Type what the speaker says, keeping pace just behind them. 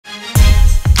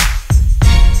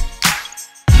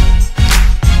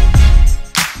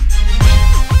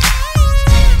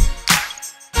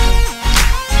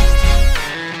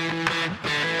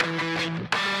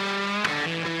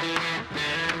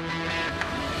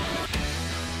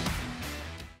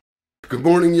Good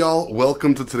morning, y'all.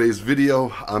 Welcome to today's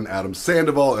video. I'm Adam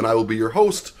Sandoval, and I will be your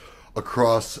host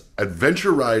across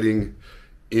adventure riding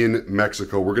in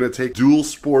Mexico. We're going to take dual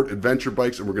sport adventure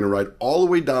bikes, and we're going to ride all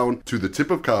the way down to the tip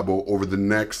of Cabo over the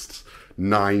next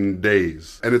 9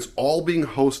 days. And it's all being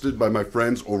hosted by my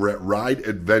friends over at Ride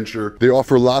Adventure. They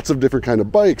offer lots of different kind of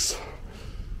bikes,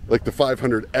 like the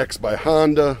 500X by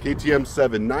Honda, KTM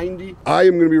 790. I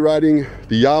am going to be riding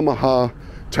the Yamaha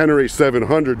Tenere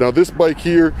 700. Now this bike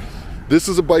here, this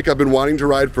is a bike I've been wanting to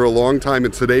ride for a long time,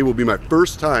 and today will be my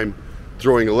first time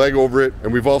throwing a leg over it.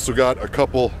 And we've also got a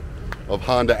couple of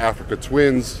Honda Africa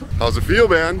Twins. How's it feel,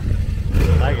 man?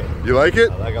 I like it. You like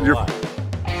it? I like it a lot.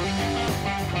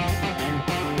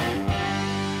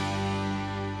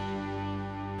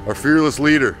 Our fearless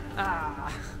leader.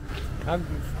 I'm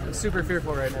super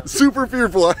fearful right now. Super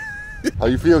fearful. How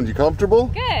you feeling? You comfortable?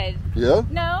 Good. Yeah?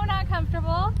 No, not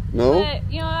comfortable. No?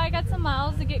 But, you know, I got some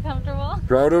miles to get comfortable.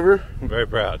 Proud of her? I'm very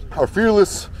proud. Our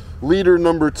fearless leader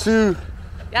number 2.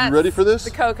 Yes, you ready for this?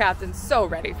 The co-captain's so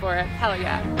ready for it. Hell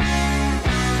yeah.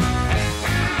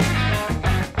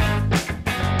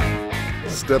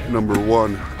 Step number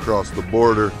 1, across the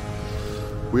border.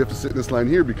 We have to sit in this line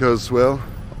here because, well,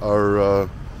 our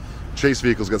chase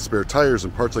vehicle's got spare tires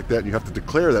and parts like that, and you have to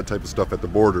declare that type of stuff at the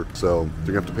border. So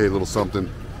you're gonna have to pay a little something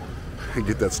and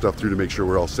get that stuff through to make sure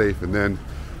we're all safe, and then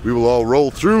we will all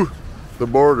roll through the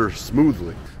border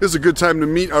smoothly. This is a good time to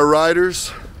meet our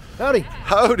riders. Howdy.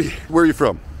 Howdy. Where are you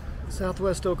from?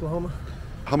 Southwest Oklahoma.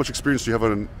 How much experience do you have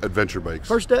on adventure bikes?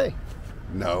 First day.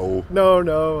 No.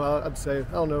 No, I'd say,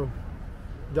 I don't know,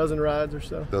 dozen rides or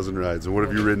so. Dozen rides. And what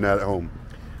have you ridden at home?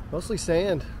 Mostly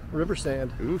sand, river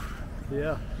sand. Oof.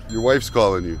 Yeah. Your wife's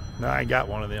calling you. No, I ain't got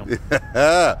one of them.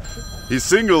 He's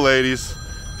single, ladies.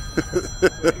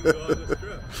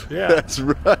 Yeah. That's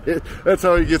right. That's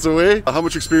how he gets away. How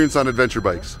much experience on adventure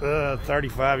bikes?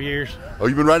 35 years. Oh,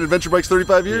 you've been riding adventure bikes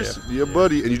 35 years? Yeah,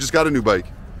 buddy. And you just got a new bike?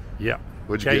 Yeah.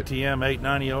 What'd you get? KTM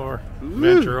 890R,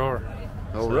 Venture R.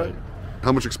 All right.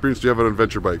 How much experience do you have on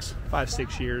adventure bikes?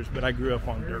 5-6 years, but I grew up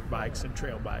on dirt bikes and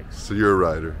trail bikes. So you're a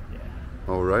rider. Yeah.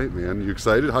 All right, man. You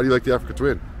excited? How do you like the Africa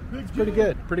Twin? It's pretty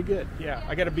good, pretty good. Yeah,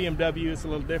 I got a BMW. It's a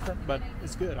little different, but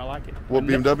it's good. I like it. What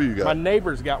BMW you got? My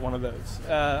neighbor's got one of those.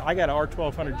 I got an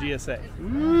R1200 GSA.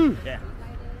 Ooh. Yeah.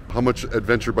 How much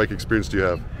adventure bike experience do you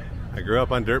have? I grew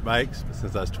up on dirt bikes, but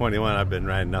since I was 21, I've been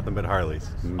riding nothing but Harleys.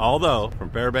 Although,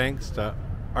 from Fairbanks to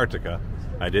Arctica,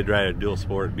 I did ride a dual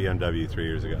sport BMW 3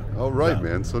 years ago. All right,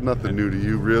 man. So nothing new to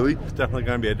you, really? It's definitely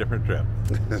going to be a different trip,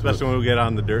 especially when we get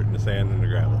on the dirt and the sand and the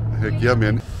gravel. Heck yeah,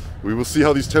 man. We will see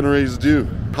how these Teneres do.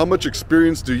 How much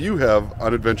experience do you have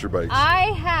on adventure bikes?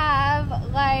 I have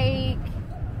like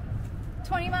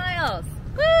 20 miles.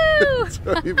 Woo!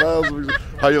 20 miles.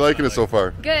 How you liking it so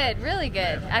far? Good, really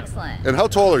good. Excellent. And how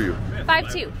tall are you?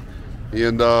 5'2".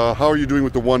 And how are you doing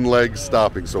with the one leg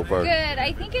stopping so far? Good.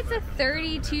 I think it's a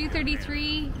 32,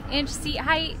 33 inch seat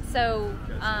height, so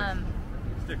I'm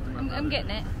getting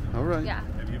it. All right. Yeah.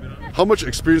 How much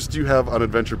experience do you have on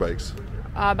adventure bikes?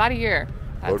 About a year.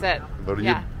 That's it. About a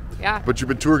yeah. year? Yeah. But you've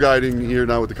been tour guiding here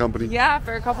now with the company? Yeah,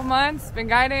 for a couple months. Been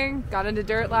guiding. Got into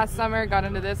dirt last summer. Got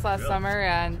into this last summer,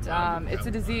 and it's a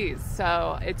disease,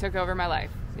 so it took over my life.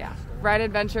 Yeah. Ride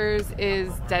Adventures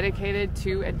is dedicated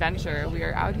to adventure. We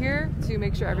are out here to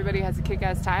make sure everybody has a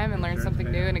kick-ass time and learns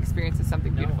something new and experiences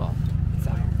something beautiful.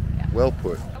 So, yeah. Well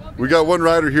put. We got one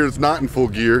rider here that's not in full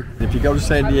gear. If you go to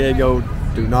San Diego,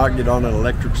 do not get on an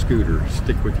electric scooter.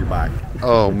 Stick with your bike.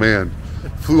 Oh, man.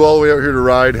 Flew all the way out here to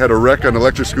ride, had a wreck on an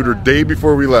electric scooter day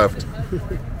before we left.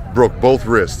 Broke both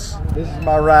wrists. This is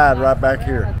my ride right back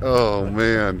here. Oh,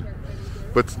 man.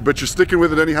 But you're sticking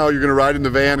with it anyhow. You're going to ride in the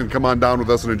van and come on down with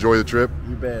us and enjoy the trip?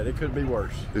 You bet. It could be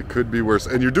worse. It could be worse.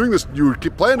 And you're doing this, you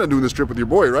planned on doing this trip with your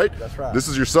boy, right? That's right. This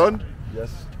is your son?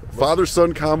 Yes.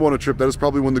 Father-son combo on a trip. That is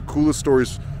probably one of the coolest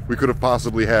stories we could have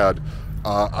possibly had.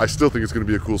 I still think it's going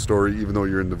to be a cool story, even though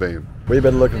you're in the van. We've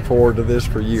been looking forward to this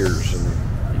for years. And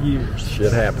years.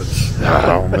 Shit happens.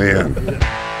 Oh, man.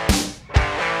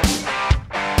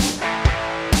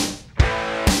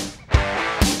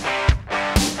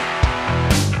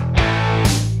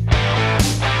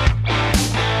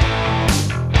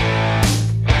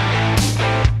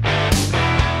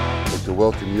 I'd like to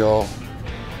welcome y'all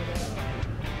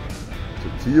to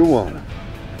Tijuana.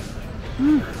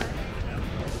 Whew.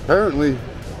 Apparently,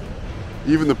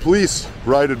 even the police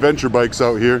ride adventure bikes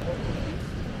out here.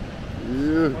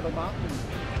 Yeah.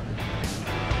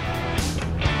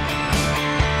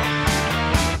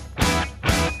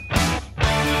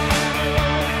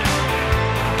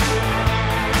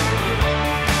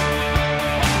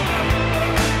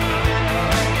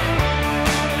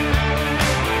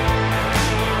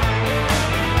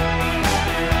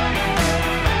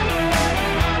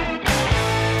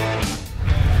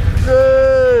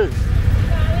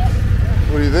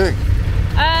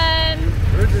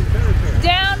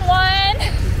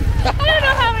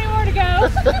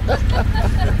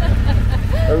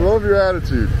 love your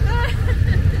attitude.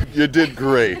 You did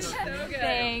great.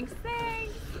 Thanks.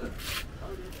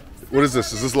 What is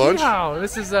this? Is this lunch? No,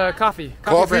 this is coffee.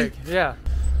 Coffee? Break. Yeah.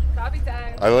 Coffee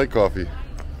time. I like coffee.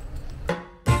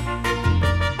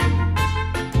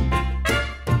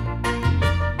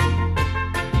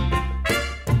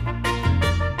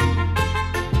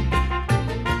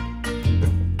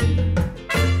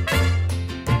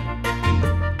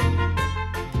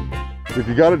 If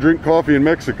you got to drink coffee in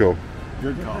Mexico,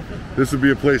 Good coffee. this would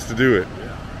be a place to do it.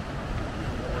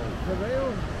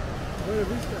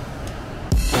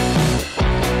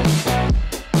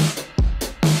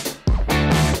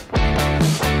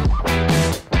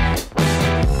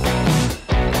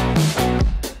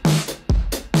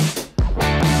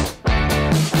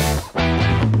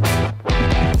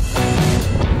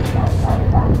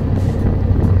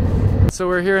 So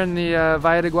we're here in the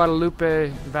Valle de Guadalupe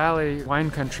Valley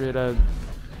wine country at a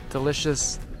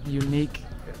delicious, unique,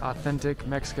 authentic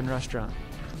Mexican restaurant.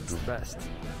 It's the best.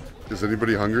 Is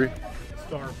anybody hungry?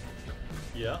 Starved.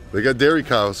 Yeah. They got dairy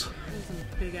cows.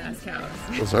 Big ass cows.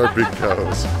 Those are big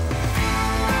cows.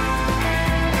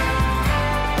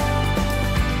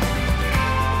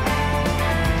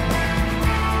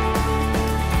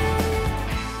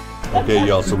 Okay,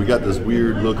 y'all, so we got this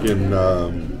weird looking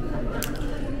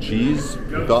cheese.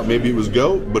 We thought maybe it was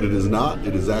goat, but it is not.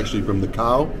 It is actually from the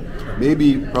cow.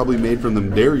 Probably made from the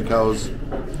dairy cows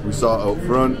we saw out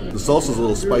front. The salsa's a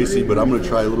little spicy, but I'm gonna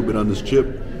try a little bit on this chip.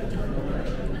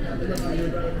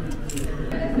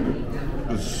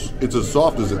 It's as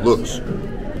soft as it looks,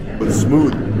 but it's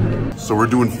smooth. So we're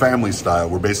doing family style.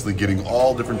 We're basically getting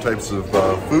all different types of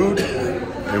food,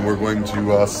 and we're going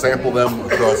to sample them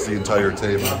across the entire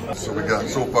table. So we got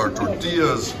so far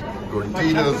tortillas,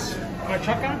 gorditas,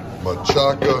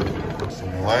 machaca,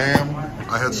 some lamb.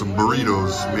 I had some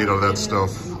burritos made out of that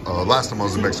stuff last time I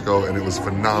was in Mexico, and it was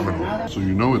phenomenal. So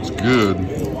you know it's good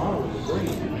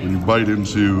when you bite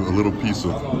into a little piece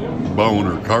of bone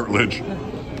or cartilage.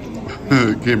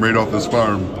 It came right off this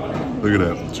farm. Look at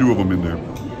that, 2 of them in there.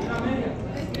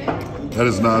 That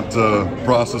is not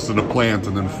processed in a plant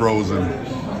and then frozen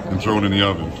and thrown in the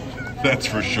oven. That's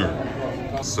for sure.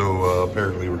 So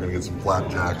apparently we're gonna get some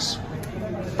flapjacks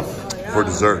for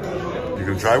dessert. You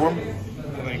gonna try one?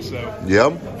 I think so. Yeah?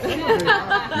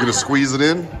 You gonna squeeze it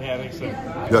in? Yeah, I think so.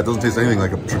 Yeah, it doesn't taste anything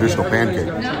like a traditional pancake.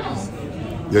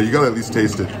 Yeah, you gotta at least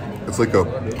taste it. It's like a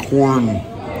corn,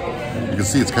 you can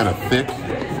see it's kind of thick,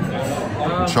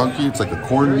 and chunky. It's like a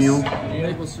cornmeal.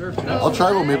 I'll try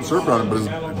a little maple syrup on it, but it's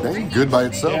dang good by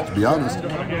itself, to be honest.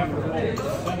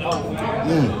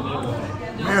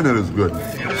 Man, it is good.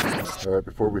 All right,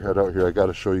 before we head out here, I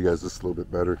gotta show you guys this a little bit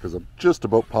better because I'm just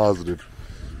about positive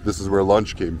this is where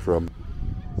lunch came from.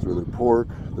 It's where their pork,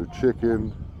 their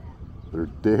chicken, their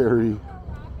dairy,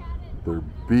 their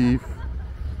beef.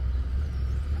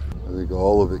 I think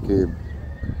all of it came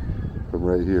from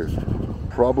right here.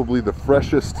 Probably the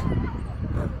freshest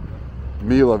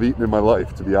meal I've eaten in my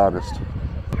life, to be honest.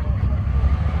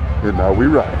 And now we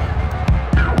ride.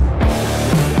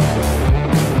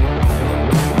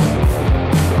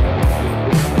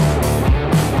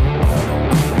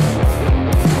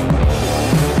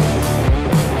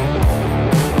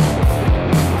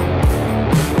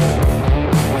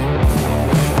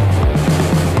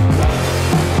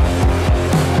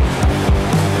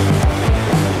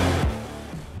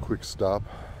 Quick stop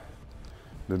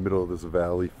in the middle of this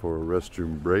valley for a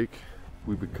restroom break.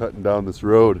 We've been cutting down this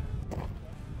road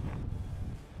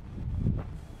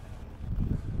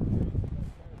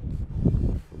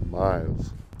for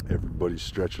miles. Everybody's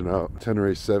stretching out.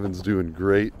 Tenere 7's doing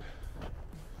great.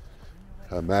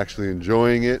 I'm actually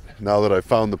enjoying it now that I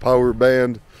found the power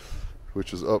band,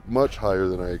 which is up much higher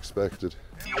than I expected.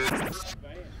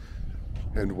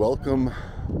 And welcome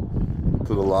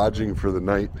to the lodging for the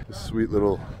night. This sweet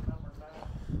little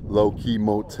low-key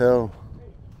motel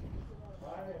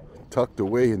tucked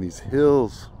away in these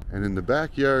hills. And in the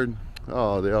backyard,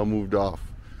 oh, they all moved off.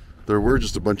 There were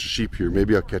just a bunch of sheep here.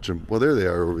 Maybe I'll catch them. Well, there they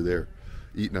are over there,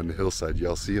 eating on the hillside.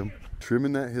 Y'all see them?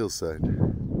 Trimming that hillside.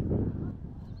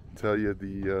 Tell you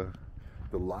the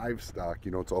livestock,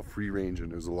 you know, it's all free range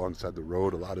and it was alongside the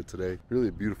road a lot of today. Really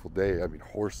a beautiful day. I mean,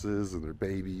 horses and their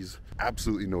babies.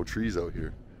 Absolutely no trees out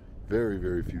here. Very,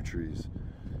 very few trees.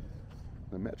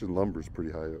 I imagine lumber's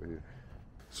pretty high out here.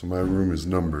 So my room is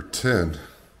number 10.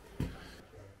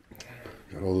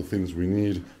 Got all the things we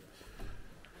need,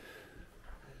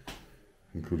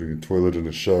 including a toilet and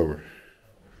a shower.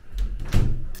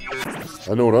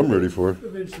 I know what I'm ready for.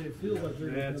 That's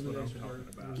what I'm talking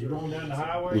about.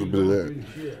 A little bit of that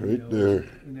right there.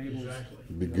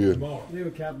 Be good. New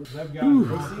Capitals. They're going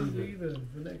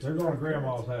to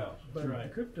Grandma's house. But the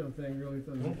crypto thing really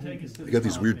doesn't. They got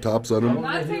these weird tops on them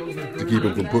to keep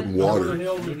them from putting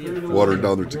watering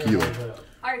down their tequila.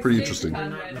 Pretty interesting.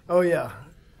 Oh yeah,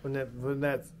 when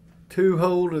that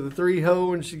 2-hole or the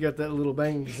 3-hole, and she got that little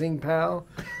bang zing pow.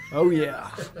 Oh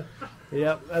yeah,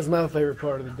 yep, that's my favorite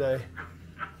part of the day.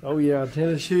 Oh yeah,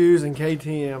 tennis shoes and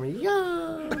KTM.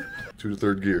 Yeah. 2 to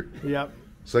 3rd gear. Yep.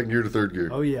 2nd gear to 3rd gear.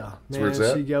 Oh yeah, That's where it's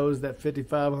at? She goes that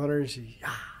 5,500. She.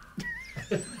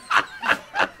 I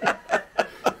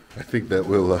think that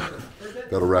will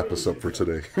that'll wrap us up for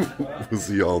today. We'll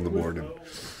see y'all in the morning.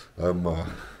 I'm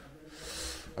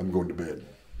going to bed.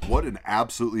 What an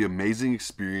absolutely amazing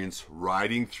experience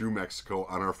riding through Mexico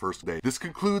on our first day. This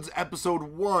concludes episode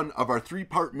 1 of our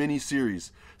 3-part mini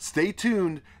series. Stay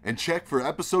tuned and check for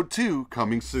episode 2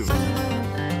 coming soon.